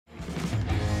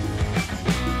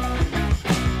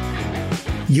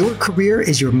Your career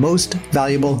is your most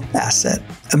valuable asset.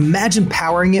 Imagine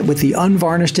powering it with the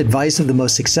unvarnished advice of the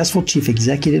most successful chief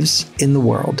executives in the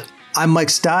world. I'm Mike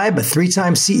Steib, a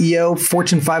 3-time CEO,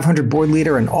 Fortune 500 board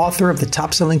leader, and author of the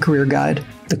top-selling career guide,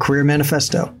 The Career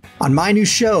Manifesto. On my new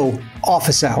show,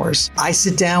 Office Hours, I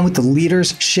sit down with the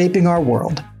leaders shaping our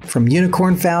world, from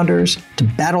unicorn founders to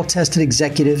battle-tested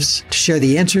executives, to share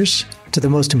the answers to the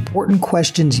most important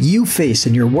questions you face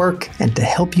in your work and to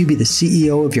help you be the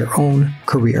CEO of your own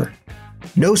career.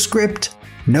 No script,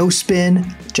 no spin,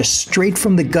 just straight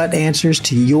from the gut answers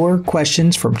to your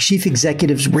questions from chief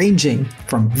executives ranging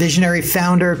from visionary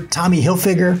founder Tommy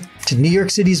Hilfiger to New York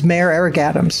City's Mayor Eric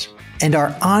Adams, and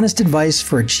our honest advice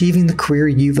for achieving the career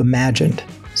you've imagined.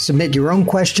 Submit your own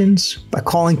questions by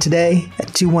calling today at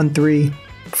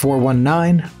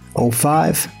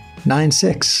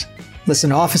 213-419-0596.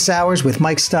 Listen to Office Hours with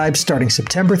Mike Steib starting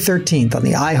September 13th on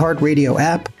the iHeartRadio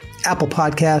app, Apple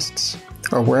Podcasts,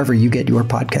 or wherever you get your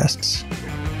podcasts.